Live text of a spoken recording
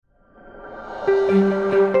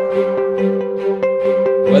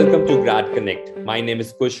Welcome to Grad Connect. My name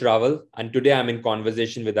is Kush Raval, and today I'm in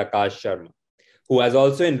conversation with Akash Sharma, who has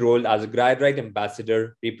also enrolled as a GradRight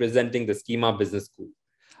ambassador representing the Schema Business School.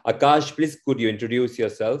 Akash, please could you introduce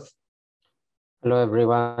yourself? Hello,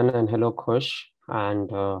 everyone, and hello, Kush. And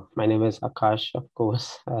my name is Akash, of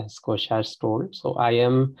course, as Kush has told. So I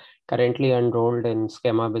am currently enrolled in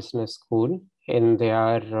Schema Business School in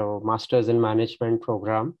their Masters in Management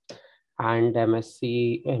program and MSc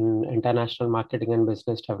in International Marketing and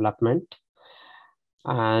Business Development.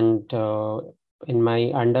 And in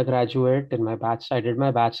my undergraduate, in my batch, I did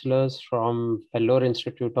my bachelor's from Vellore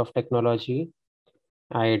Institute of Technology.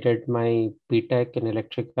 I did my BTech in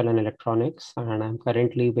electrical and electronics, and I'm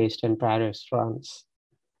currently based in Paris, France.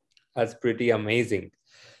 That's pretty amazing.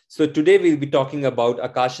 So today we'll be talking about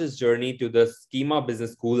Akash's journey to the Schema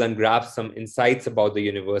Business School and grab some insights about the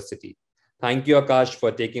university. Thank you, Akash,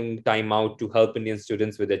 for taking time out to help Indian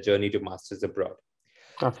students with their journey to masters abroad.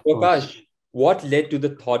 Of So, course. Akash, what led to the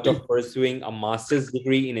thought of pursuing a master's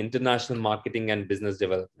degree in international marketing and business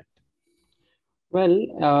development?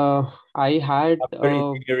 Well, I had, After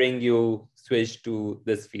engineering, you switched to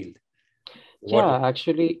this field.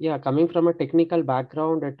 What? coming from a technical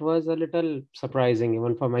background, it was a little surprising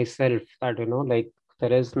even for myself that, like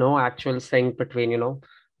there is no actual sync between,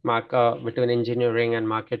 between engineering and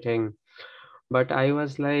marketing. But I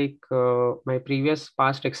was like, my previous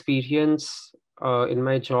past experience in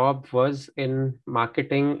my job was in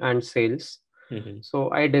marketing and sales. Mhm. So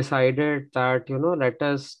I decided that, let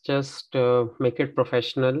us just make it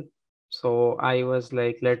professional. So I was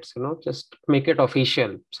like, let's, just make it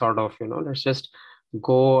official, sort of, let's just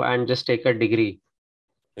go and just take a degree.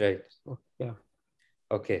 Right. So, yeah.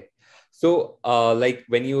 Okay. So, like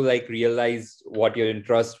when you realized what your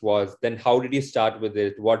interest was, then how did you start with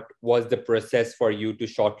it? What was the process for you to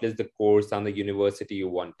shortlist the course and the university you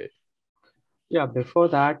wanted? Yeah, before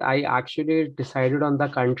that, I actually decided on the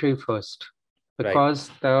country first Right. because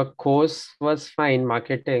the course was fine,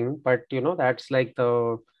 marketing, but that's like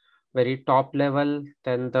the very top level.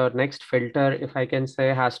 Then the next filter, if I can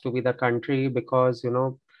say, has to be the country because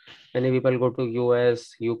many people go to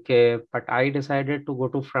US, UK, but I decided to go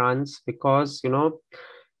to France because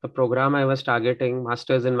the program I was targeting,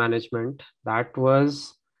 Masters in Management, that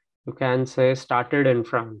was, you can say, started in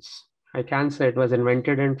France. I can say it was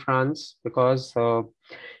invented in France because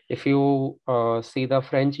if you see the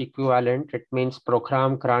French equivalent, it means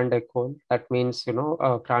Programme Grande École. That means,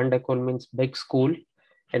 Grande École means big school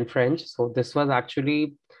in French. So this was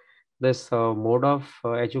actually, this mode of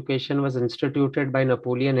education was instituted by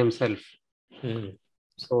Napoleon himself. Mhm.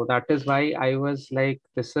 So that is why I was like,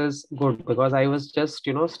 this is good because I was just,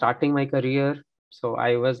 starting my career. So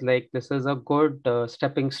I was like, this is a good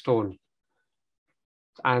stepping stone.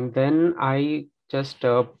 And then I just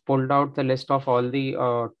pulled out the list of all the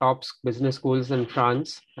business schools in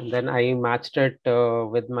France, and then I matched it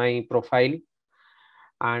with my profile.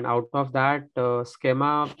 And out of that,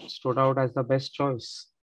 Schema stood out as the best choice.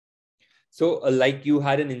 So, like you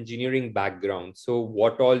had an engineering background. So,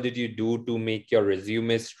 what all did you do to make your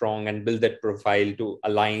resume strong and build that profile to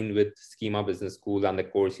align with Schema Business School and the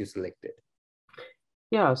course you selected?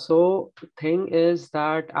 Yeah, so the thing is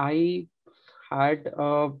that I had,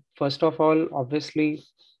 first of all, obviously,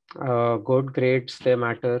 good grades, they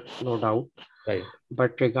matter, no doubt. Right.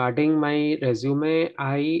 But regarding my resume,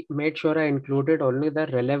 I made sure I included only the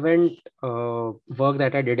relevant work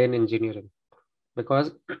that I did in engineering.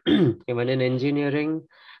 Because even in engineering,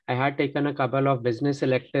 I had taken a couple of business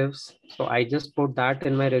electives. So I just put that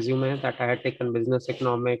in my resume that I had taken business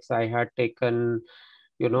economics, I had taken,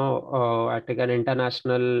 I taken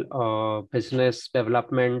international business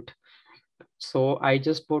development. So I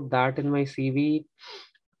just put that in my CV,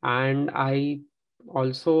 and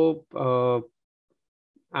also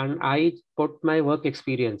I put my work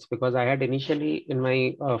experience because I had initially in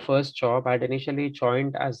my first job, I had initially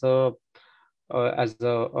joined as a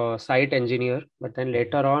site engineer, but then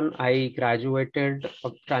later on I graduated,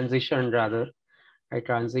 transitioned rather. I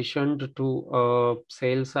transitioned to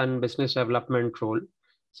sales and business development role.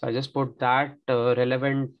 So I just put that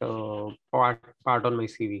relevant part on my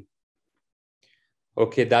CV.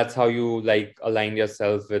 Okay, that's how you align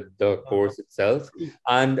yourself with the course itself.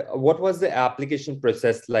 And what was the application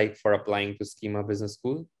process like for applying to Schema Business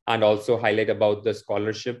School? And also highlight about the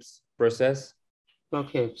scholarships process.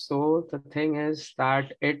 Okay, so the thing is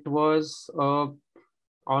that it was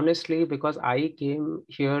honestly because I came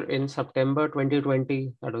here in September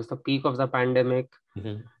 2020. That was the peak of the pandemic.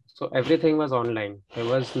 Mhm. So everything was online. There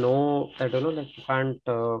was no, I don't know, like you can't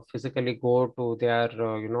physically go to their,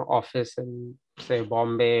 office in say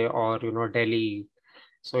Bombay or, Delhi.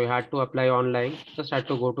 So you had to apply online, just had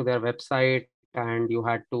to go to their website, and you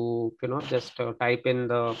had to, just type in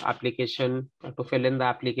the application, to fill in the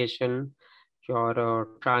application, your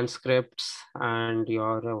transcripts, and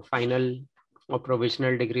your final or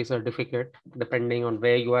provisional degree certificate, depending on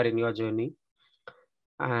where you are in your journey.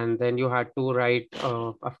 And then you had to write,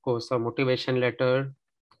 of course, a motivation letter,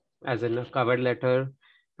 as in a cover letter,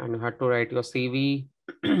 and you had to write your CV.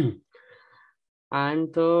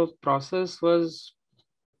 And the process was,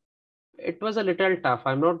 it was a little tough.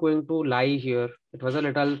 I'm not going to lie here. It was a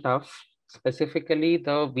little tough. Specifically,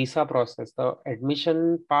 the visa process, the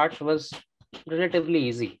admission part was relatively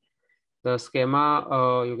easy. The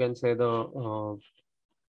schema, you can say the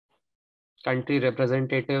country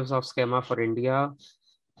representatives of schema for India,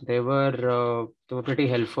 they were pretty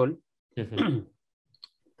helpful. Mhm.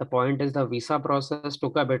 The point is the visa process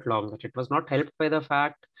took a bit longer. It was not helped by the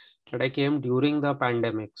fact that I came during the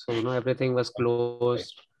pandemic. So, everything was Right.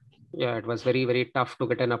 closed. Yeah, it was very, very tough to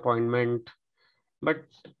get an appointment. But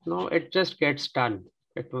no, it just gets done.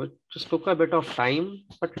 Just took a bit of time,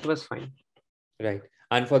 but it was fine. Right.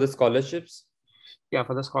 And for the scholarships? Yeah,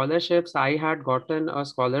 for the scholarships, I had gotten a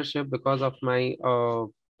scholarship because of my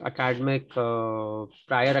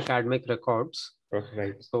prior academic records.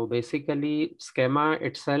 Right. So basically, Schema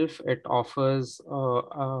itself, it offers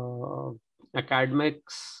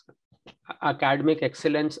academics academic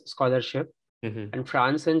excellence scholarship, Mhm. and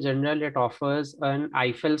France in general, it offers an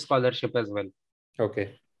Eiffel scholarship as well.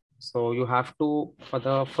 Okay. So you have to, for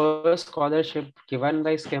the first scholarship given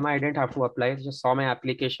by Schema, I didn't have to apply. They just saw my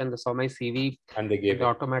application, they saw my CV, And they and gave it. they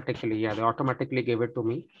automatically gave it to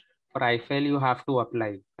me. For Eiffel, you have to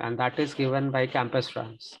apply, and that is given by Campus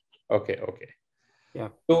France. Okay. Okay. Yeah.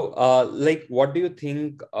 So, like, what do you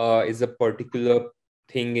think is a particular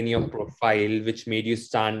thing in your profile which made you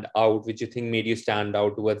stand out, which you think made you stand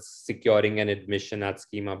out towards securing an admission at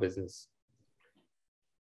Schema Business?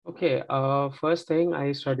 Okay. First thing,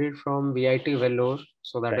 I studied from VIT Vellore.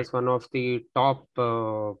 So that Right. is one of the top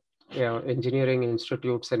yeah, engineering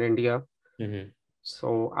institutes in India. Hmm.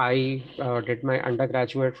 So I did my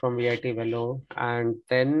undergraduate from VIT Vellore, and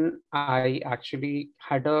then I actually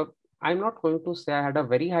had a, I'm not going to say I had a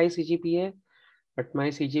very high CGPA, but my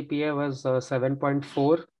CGPA was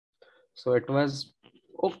 7.4. So it was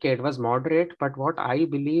okay, it was moderate, but what I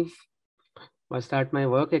believe was that my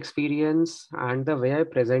work experience and the way I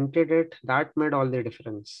presented it, that made all the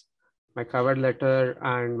difference. My cover letter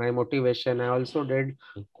and my motivation. I also did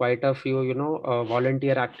quite a few,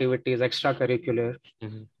 volunteer activities, extracurricular,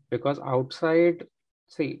 Hmm. because outside,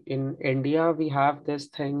 see, in India, we have this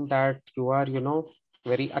thing that you are,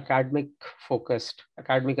 very academically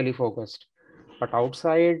focused. But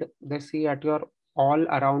outside, they see at your all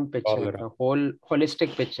around All picture, around. the whole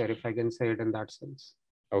holistic picture, if I can say it in that sense.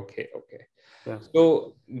 Okay. Okay. Yeah.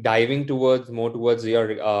 So, diving towards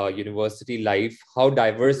your university life, how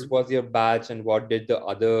diverse Mhm. was your batch, and what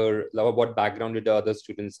background did the other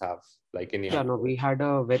students have, like in your Yeah, no, we course? had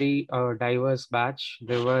a very diverse batch.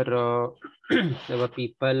 There were there were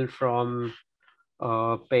people from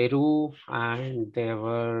Peru, and there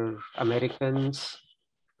were Americans.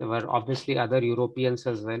 There were obviously other Europeans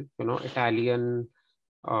as well. Italian.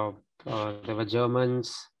 Uh, there were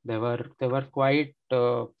Germans. There were quite.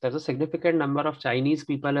 There's a significant number of Chinese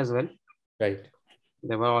people as well. Right.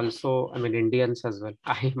 There were also, I mean, Indians as well.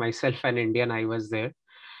 I myself an Indian. I was there,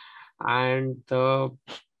 and the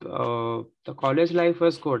college life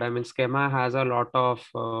was good. I mean, Schema has a lot of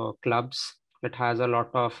clubs. It has a lot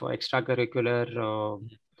of extracurricular.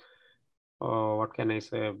 What can I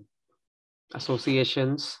say?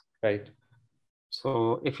 Associations. Right.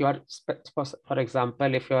 So if you are, for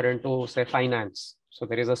example, if you are into say finance, so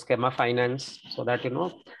there is a Schema Finance, so that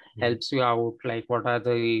Mhm. helps you out. Like what are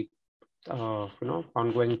the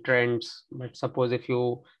ongoing trends. But suppose if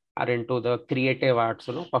you are into the creative arts,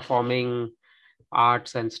 performing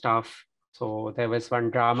arts and stuff. So there was one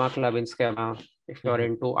drama club in Schema. If you're Mhm.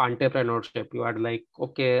 into entrepreneurship, you are like,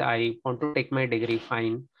 okay, I want to take my degree,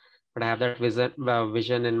 fine, but I have that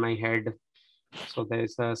vision in my head. So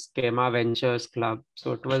there's a Schema Ventures Club.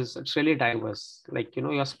 So it's really diverse. Like,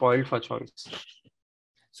 you're spoiled for choice.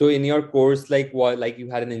 So in your course, like what, like you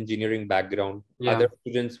had an engineering background. Other Yeah.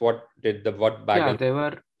 students, what Yeah, background?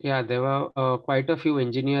 there were quite a few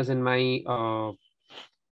engineers in my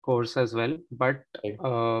course as well, but Right.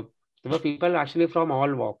 uh, there were people actually from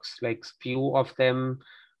all walks. Like few of them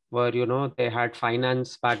were, they had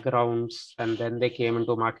finance backgrounds, and then they came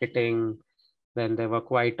into marketing. Then there were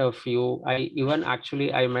quite a few. I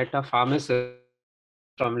met a pharmacist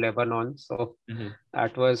from Lebanon, so Mhm.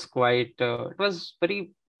 that was quite. It was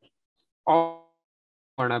very odd.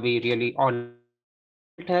 If I'm gonna be really honest,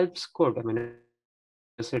 it helps good. I mean,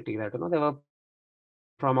 city that they were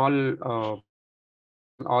from all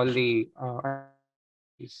the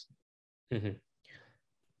Mhm.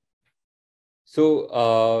 So,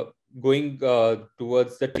 going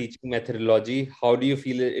towards the teaching methodology, how do you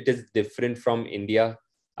feel it is different from India,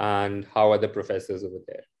 and how are the professors over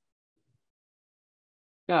there?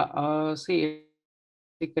 yeah. See,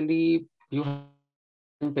 basically, you have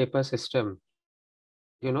a paper system.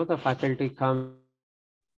 The faculty comes,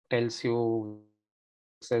 tells you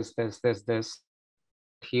says this.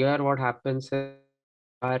 Here, what happens is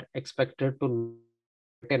are expected to know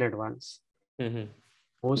it in advance. Mhm.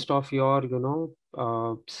 Most of your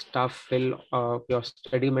stuff will your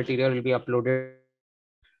study material will be uploaded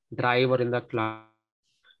drive or in the class.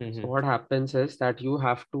 So Mhm. what happens is that you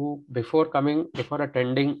have to before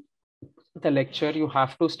attending the lecture, you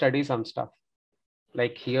have to study some stuff.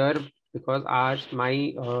 Like here, because ours my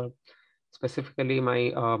specifically my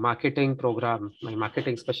marketing program, my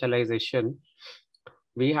marketing specialization,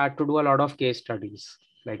 we had to do a lot of case studies.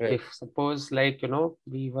 Like Right. if suppose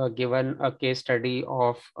we were given a case study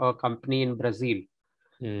of a company in Brazil.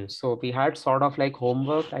 Mm. So we had sort of like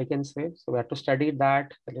homework, I can say. So we had to study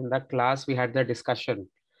that. And in that class, we had the discussion,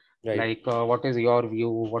 Right. like what is your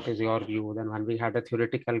view? What is your view? Then when we had a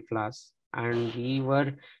theoretical class, and we were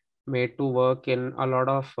made to work in a lot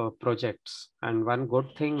of projects. And one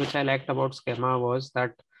good thing which I liked about Schema was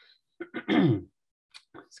that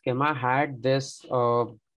Schema had this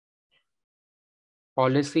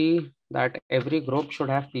policy that every group should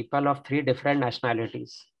have people of three different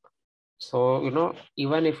nationalities. So,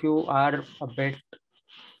 even if you are a bit,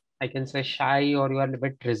 I can say, shy or you are a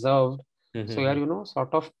bit reserved, so you are, Mhm.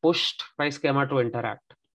 sort of pushed by Schema to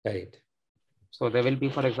interact. Right. So there will be,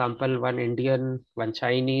 for example, one Indian, one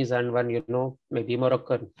Chinese, and one, maybe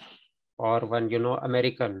Moroccan or one,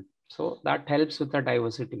 American. So that helps with the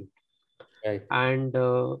diversity. Right. And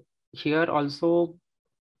here also,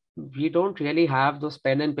 we don't really have those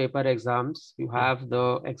pen and paper exams. You Mm. have the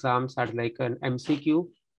exams at like an MCQ.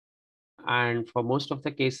 And for most of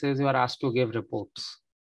the cases, you are asked to give reports.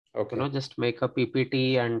 Okay. Just make a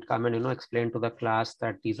PPT and come and explain to the class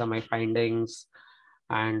that these are my findings,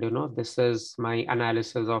 and this is my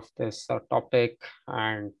analysis of this topic,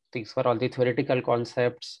 and these were all the theoretical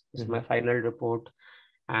concepts. This is my Mhm. final report,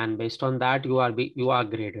 and based on that you are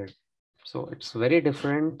graded. So it's very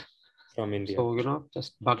different. From India. So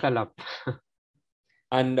just buckle up.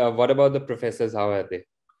 And what about the professors? How are they?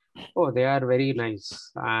 Oh, they are very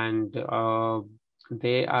nice, and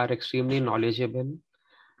they are extremely knowledgeable.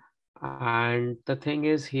 And the thing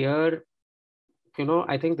is here,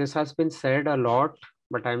 I think this has been said a lot,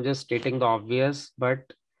 but I'm just stating the obvious.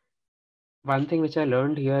 But one thing which I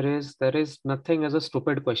learned here is there is nothing as a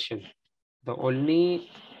stupid question. The only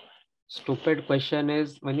stupid question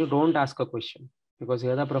is when you don't ask a question, because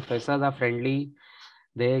here the professors are friendly.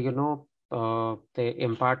 They, they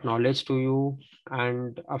impart knowledge to you.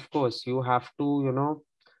 And of course, you have to,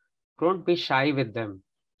 don't be shy with them.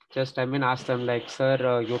 Just, I mean, ask them like,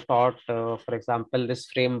 sir, you taught, for example, this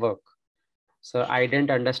framework. So I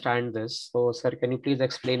didn't understand this. So, sir, can you please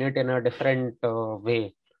explain it in a different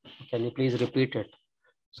way? Can you please repeat it?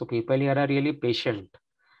 So people here are really patient.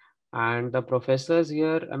 And the professors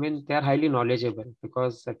here, I mean, they are highly knowledgeable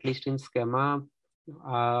because at least in Schema,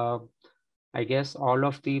 uh, I guess all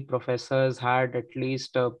of the professors had at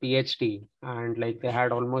least a PhD, and like they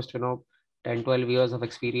had almost, 10, 12 years of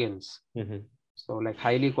experience. Mhm. So like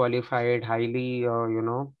highly qualified, highly,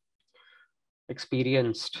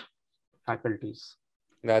 experienced faculties.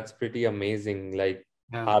 That's pretty amazing. Like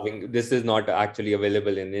Yeah. having this is not actually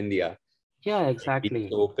available in India. Yeah, Like being exactly.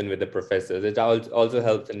 so open with the professors. It also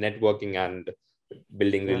helps in networking and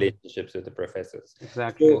building Yeah, relationships with the professors.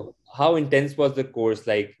 exactly. So, how intense was the course?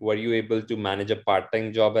 Like, were you able to manage a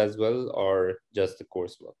part-time job as well, or just the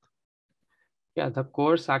coursework? Yeah, the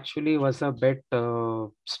course actually was a bit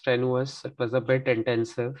strenuous. It was a bit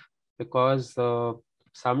intensive because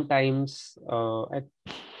sometimes I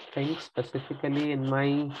think specifically in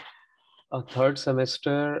my third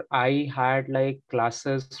semester, I had like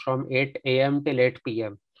classes from 8 a.m. till 8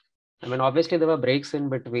 p.m. I mean, obviously there were breaks in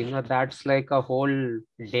between, but that's like a whole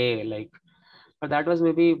day. Like, but that was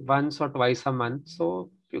maybe once or twice a month, so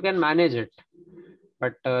you can manage it.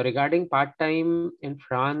 But regarding part time in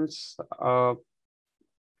France,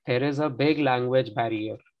 there is a big language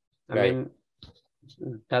barrier. I Right.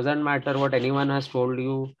 mean, doesn't matter what anyone has told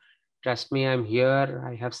you. Trust me, I'm here.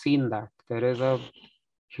 I have seen that. There is a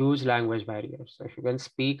huge language barrier. So if you can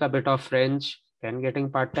speak a bit of French, then getting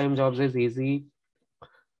part-time jobs is easy.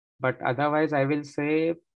 But otherwise, I will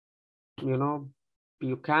say, you know,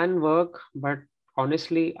 you can work, but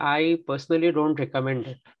honestly, I personally don't recommend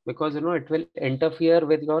it because it will interfere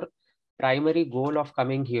with your primary goal of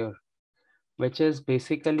coming here, which is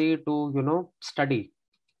basically to study,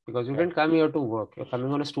 because you Right. didn't come here to work. You're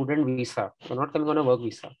coming on a student visa. You're not coming on a work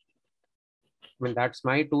visa. I mean, that's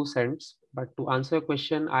my 2 cents. But to answer your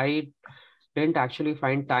question, I didn't actually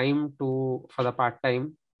find time for the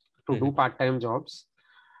part-time to do Mhm. part-time jobs.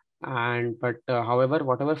 And but however,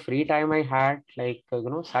 whatever free time I had, like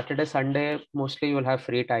Saturday, Sunday, mostly you'll have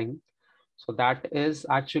free time. So that is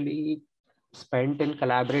actually spent in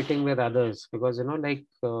collaborating with others, because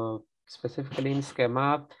specifically in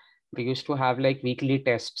Schema, we used to have like weekly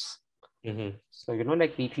tests. Mhm. So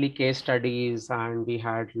like weekly case studies, and we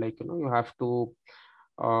had like you have to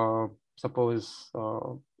uh, suppose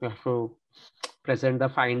you have to present the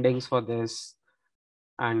findings for this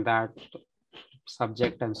and that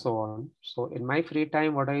subject and so on. So in my free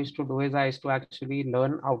time, what I used to do is I used to actually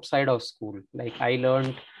learn outside of school. Like I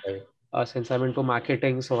learned, Right. since I'm into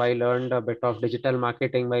marketing, so I learned a bit of digital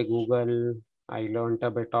marketing by Google. I learned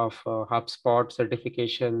a bit of HubSpot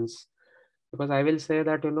certifications, because I will say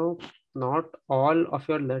that not all of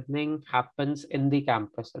your learning happens in the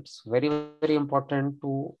campus. It's very, very important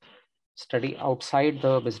to study outside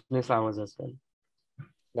the business hours as well.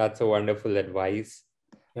 That's a wonderful advice.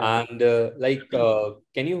 Yeah. And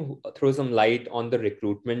can you throw some light on the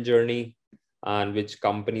recruitment journey and which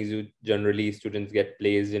companies you generally students get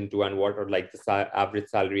placed into, and what are like the average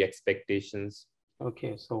salary expectations?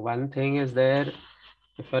 Okay. So one thing is there,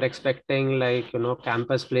 if you're expecting like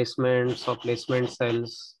campus placements or placement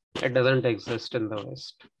cells, it doesn't exist in the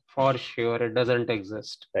West. For sure, it doesn't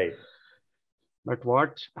exist. Right. But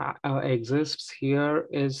what exists here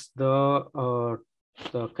is the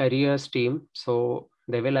careers team. So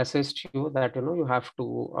they will assist you that you have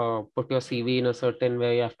to put your CV in a certain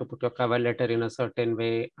way. You have to put your cover letter in a certain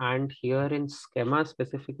way. And here in Schema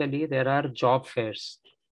specifically, there are job fairs.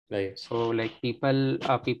 Right. So like people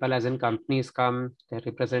as in companies come, their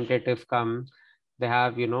representative come. They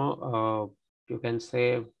have you can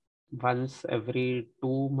say once every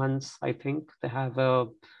 2 months, I think they have a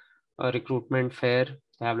recruitment fair.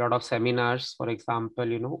 They have a lot of seminars. For example,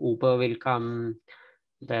 Uber will come,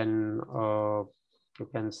 then you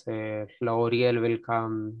can say L'Oreal will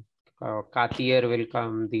come, Cartier will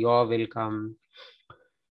come, Dior will come.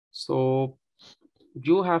 So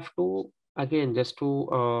you have to, again, just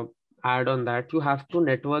to add on that, you have to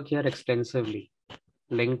network here extensively.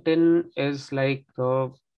 LinkedIn is like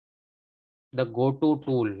the go-to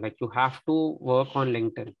tool. Like you have to work on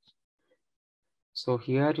LinkedIn. So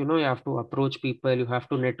here, you have to approach people, you have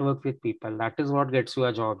to network with people. That is what gets you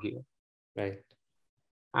a job here. Right.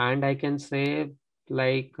 And I can say,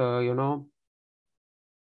 like, uh,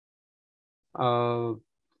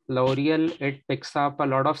 L'Oreal, it picks up a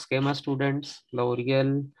lot of Schema students,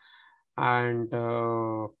 L'Oreal and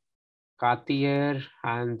Cartier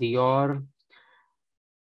and Dior.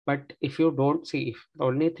 But if you don't see, if the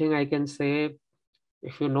only thing I can say,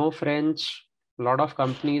 if you know French, a lot of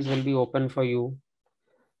companies will be open for you.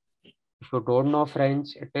 If you don't know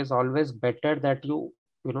French, it is always better that you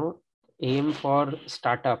aim for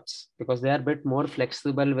startups, because they are a bit more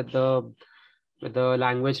flexible with the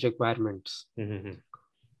language requirements. Mhm.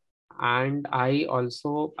 And I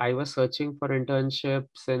was searching for internship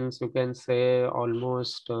since you can say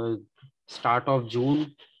almost start of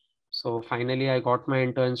June. So finally I got my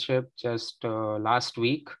internship just last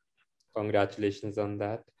week. Congratulations on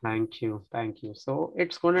that. Thank you. Thank you. So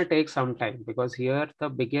it's going to take some time, because here the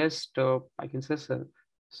biggest, I can say,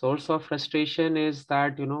 source of frustration is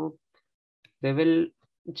that, they will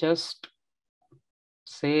just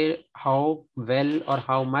say how well or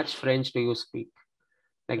how much French do you speak.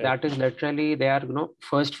 Like Right. that is literally their,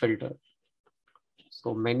 first filter.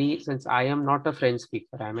 So many, since I am not a French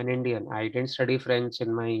speaker, I'm an Indian. I didn't study French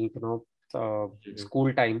in my, Mhm.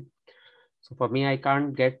 school time. So for me, I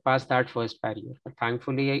can't get past that first barrier. But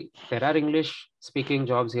thankfully, there are English speaking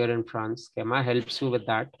jobs here in France. Kema helps you with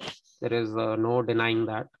that. There is no denying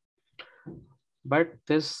that. But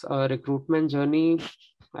this recruitment journey,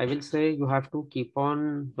 I will say you have to keep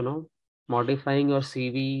on, modifying your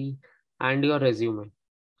CV and your resume,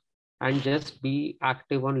 and just be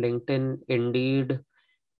active on LinkedIn, Indeed,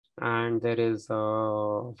 and there is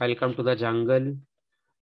Welcome to the Jungle.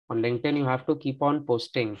 On LinkedIn, you have to keep on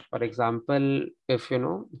posting. For example, if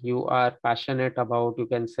you are passionate about, you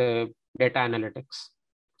can say, data analytics.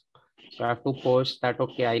 So I have to post that,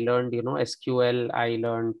 okay, I learned, SQL, I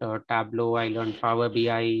learned Tableau, I learned Power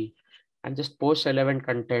BI, and just post relevant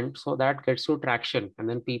content, so that gets you traction. And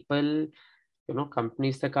then people,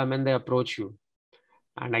 companies, they come and they approach you.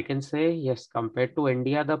 And I can say, yes, compared to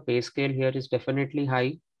India, the pay scale here is definitely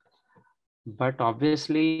high, but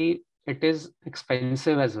obviously it is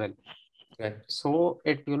expensive as well. Right. So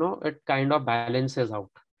it kind of balances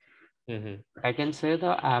out. Mm-hmm. I can say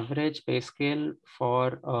the average pay scale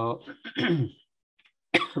for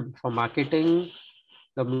for marketing,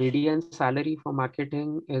 the median salary for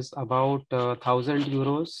marketing is about 1,000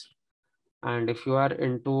 euros. And if you are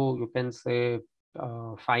into, you can say,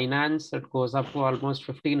 finance, it goes up to almost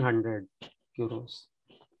 1,500 euros.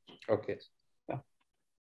 Okay. Yeah.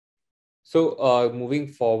 So, moving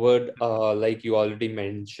forward, like you already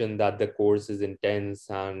mentioned that the course is intense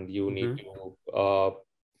and you need Mhm. to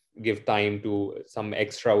give time to some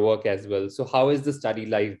extra work as well. So, how is the study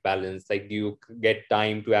life balance? Like, do you get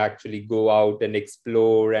time to actually go out and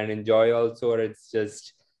explore and enjoy also, or it's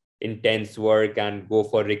just intense work and go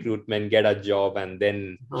for recruitment, get a job, and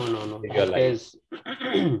then No, no, no. live your That life? is,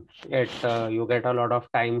 you get a lot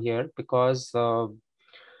of time here because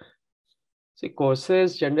see,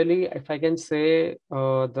 courses generally, if I can say,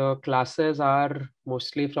 the classes are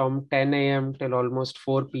mostly from 10 a.m. till almost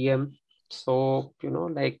 4 p.m. So,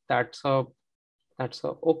 like that's a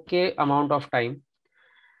okay amount of time.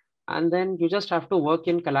 And then you just have to work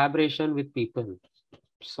in collaboration with people.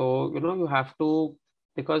 So, you have to,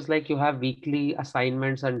 because like you have weekly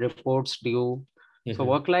assignments and reports due. So Mhm.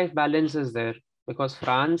 work-life balance is there because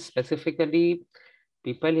France specifically,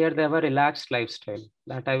 people here, they have a relaxed lifestyle.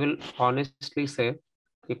 That I will honestly say.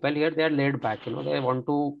 People here, they are laid back, they want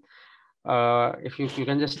to, if you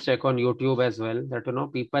can just check on YouTube as well,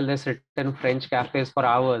 that, people, they sit in French cafes for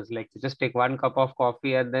hours, like they just take one cup of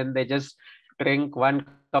coffee and then they just drink one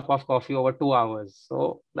cup of coffee over 2 hours.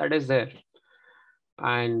 So that is there.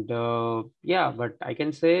 And yeah, but I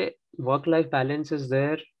can say work life balance is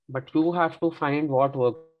there, but you have to find what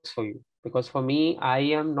works for you. Because for me, I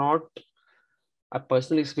am not,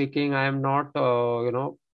 personally speaking, I am not,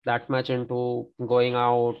 that much into going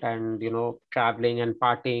out and, traveling and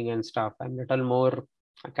partying and stuff. I'm little more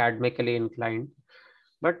academically inclined,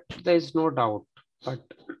 but there's no doubt. But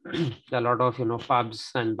there are a lot of,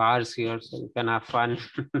 pubs and bars here, so you can have fun.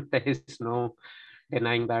 There is no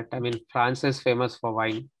denying that. I mean, France is famous for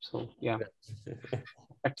wine, so yeah,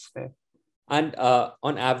 that's there. And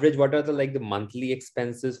on average, what are the like the monthly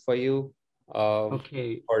expenses for you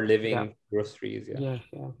Okay, for yeah, living, groceries? Yeah.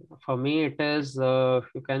 yeah. For me, it is,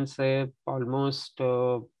 you can say, almost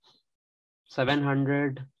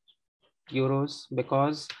 700 euros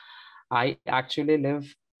because I actually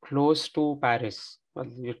live close to Paris.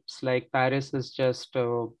 Well, it's like Paris is just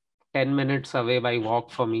 10 minutes away by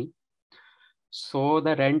walk for me. So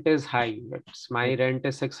the rent is high. My rent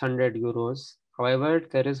is 600 euros. However,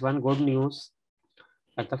 there is one good news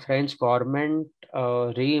that the French government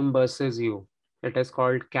reimburses you. It is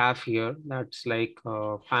called CAF here. That's like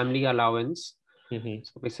family allowance. Mm-hmm.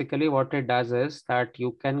 So basically, what it does is that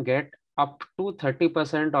you can get up to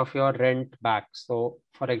 30% of your rent back. So,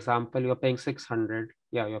 for example, you're paying 600.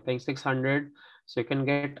 Yeah, you're paying 600. So you can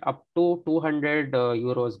get up to 200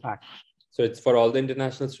 euros back. So it's for all the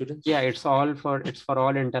international students? Yeah, it's for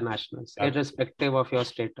all internationals, Okay. irrespective of your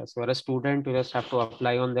status. You're a student, you just have to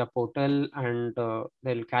apply on their portal and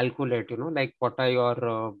they'll calculate, like what are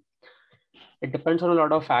your it depends on a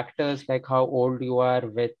lot of factors like how old you are,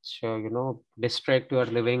 which district you are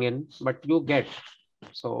living in, but you get.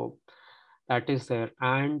 So that is there.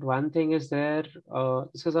 And one thing is there,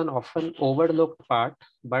 this is an often overlooked part,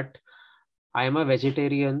 but I am a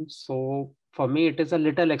vegetarian, so for me it is a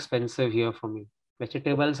little expensive here for me.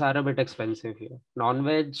 Vegetables are a bit expensive here.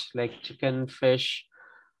 Non-veg like chicken, fish,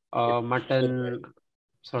 It's cheaper, mutton. right?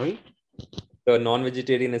 Sorry. The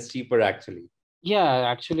non-vegetarian is cheaper actually.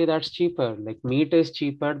 Yeah, actually that's cheaper. Like meat is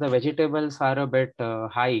cheaper. The vegetables are a bit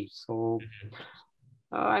high. So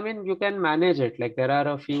I mean, you can manage it. Like there are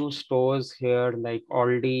a few stores here like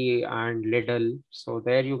Aldi and Lidl. So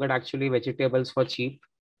there you get actually vegetables for cheap.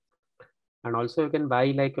 And also you can buy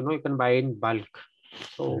like, you can buy in bulk.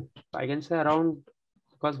 Mhm. So I can say around,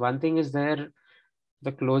 because one thing is there,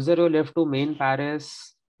 the closer you live to main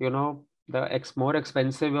Paris, the more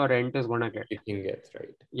expensive your rent is gonna get. Everything gets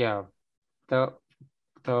right. Yeah. The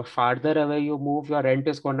the farther away you move, your rent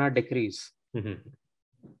is gonna decrease. Mhm.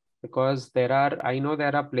 Because I know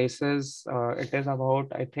there are places, it is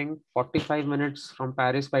about, I think, 45 minutes from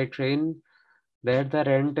Paris by train. There the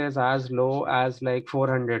rent is as low as like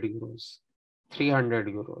 400 euros, 300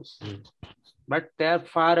 euros. Mhm. But they're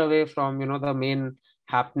far away from, the main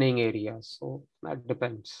happening areas. So that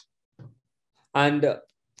depends. And Yeah.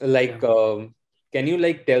 like, can you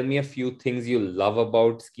like tell me a few things you love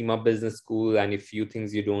about Schema Business School and a few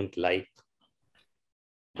things you don't like?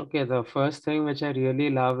 Okay, the first thing which I really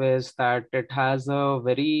love is that it has a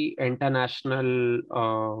very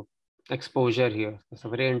international exposure here. It's a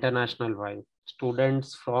very international vibe.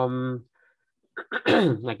 Students from,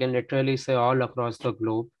 I can literally say, all across the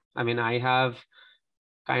globe. I mean, I have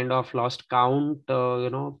kind of lost count,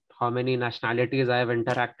 how many nationalities I have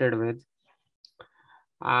interacted with.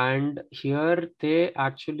 And here they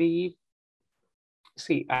actually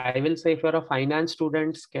see, I will say, if you're a finance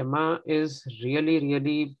student, Schema is really,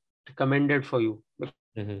 really recommended for you.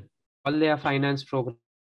 Mm-hmm. All their finance programs,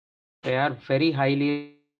 they are very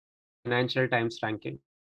highly Financial Times ranking.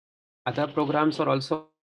 Other programs are also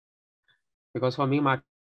because for me, marketing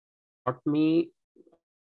taught me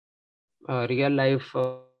real life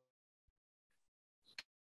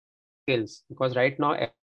skills because right now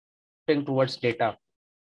everything towards data.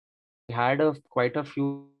 I had quite a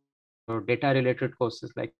few data related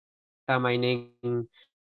courses like data mining,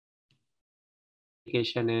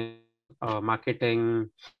 application in marketing,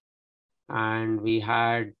 and we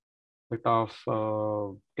had bit of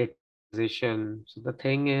data acquisition. So the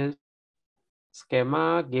thing is,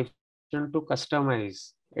 Schema gives you to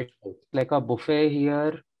customize. It's like a buffet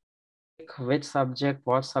here. Pick which subject,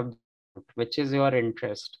 what subject, which is your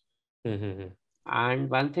interest. Mm-hmm. And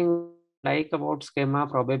one thing I like about Schema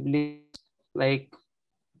probably like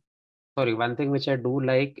sorry, one thing which I do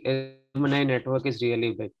like is alumni network is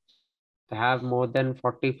really big. They have more than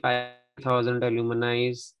 45,000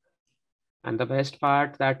 alumni, and the best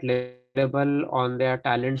part that available on their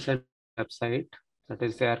talents and website. That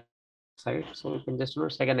is their site. So you can just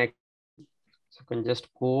like an so you can just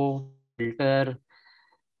go filter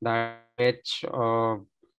that which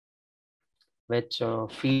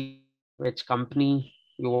fee, which company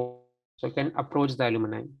you want. So you can approach the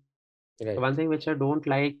alumni. The Right. one thing which I don't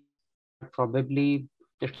like probably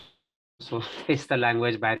it so is the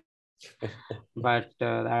language barrier. But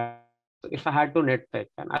if I had to nitpick,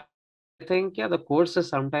 and I think yeah, the course is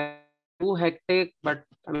sometimes too hectic, but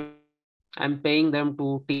I mean, I'm paying them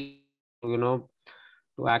to teach, to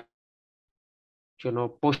act,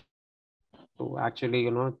 push to actually,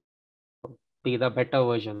 be the better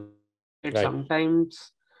version. It Right.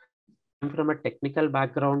 sometimes I'm from a technical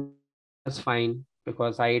background, that's fine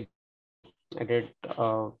because I did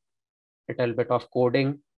a little bit of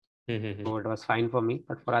coding, Mm-hmm. so it was fine for me.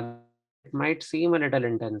 But for others, it might seem a little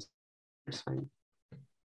intense. It's fine.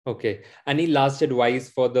 Okay. Any last advice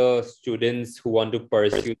for the students who want to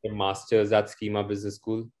pursue their masters at Schema Business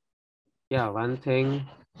School? Yeah, one thing,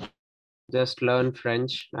 just learn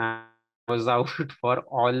French. And was out for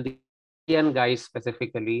all the Indian guys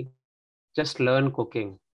specifically. Just learn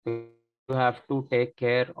cooking. You have to take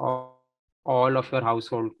care of all of your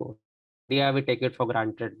household chores. India, we take it for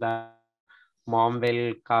granted that mom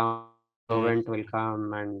will come, Mm-hmm. servant will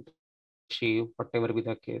come, and she, whatever be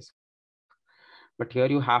the case. But here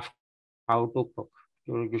you have how to cook.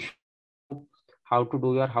 You should know how to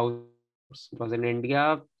do your house chores. Because in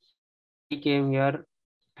India, he came here,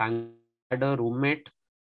 thank had a roommate.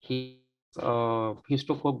 He used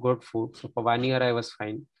to cook good food. So for 1 year I was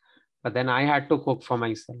fine. But then I had to cook for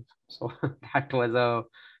myself. So that was a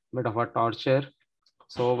bit of a torture.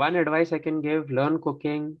 So one advice I can give, learn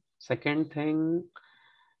cooking. Second thing,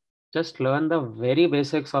 just learn the very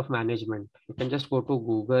basics of management. You can just go to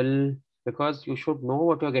Google because you should know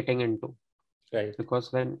what you're getting into. Right.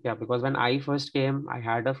 Because when I first came, I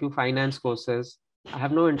had a few finance courses. I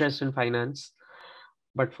have no interest in finance,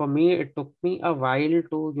 but for me, it took me a while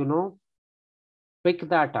to, pick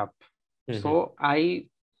that up. Mm-hmm. So I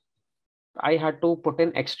had to put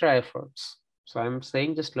in extra efforts. So I'm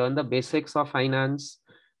saying just learn the basics of finance,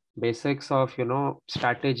 basics of,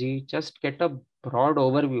 strategy, just get a broad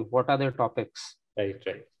overview. What are the topics? Right.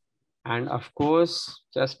 Right. And of course,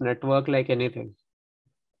 just network like anything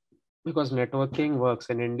because networking works.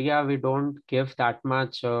 In India, we don't give that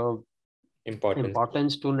much Importance.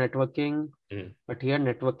 importance to networking, Mhm. but here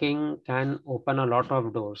networking can open a lot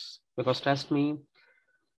of doors because trust me,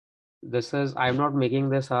 I'm not making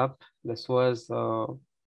this up. This was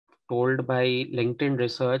told by LinkedIn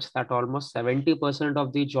research that almost 70%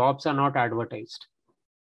 of the jobs are not advertised.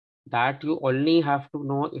 That you only have to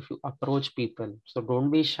know if you approach people. So don't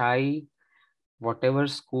be shy. Whatever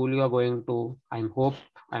school you are going to, I'm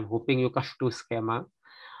hoping you come to Schema.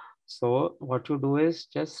 So what you do is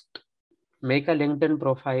just make a LinkedIn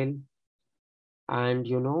profile and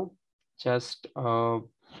just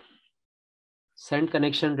send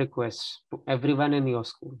connection requests to everyone in your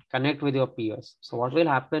school. Connect with your peers. So what will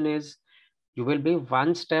happen is you will be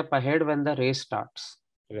one step ahead when the race starts.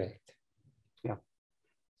 Right. Yeah,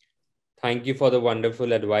 Thank you for the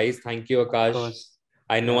wonderful advice. Thank you, of Akash. course.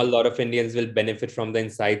 I know Yeah. a lot of Indians will benefit from the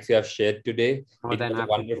insights you have shared today. More It than was a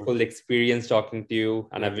happy to. wonderful experience talking to you,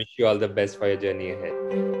 and I Yeah. wish you all the best for your journey ahead.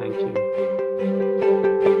 Thank you.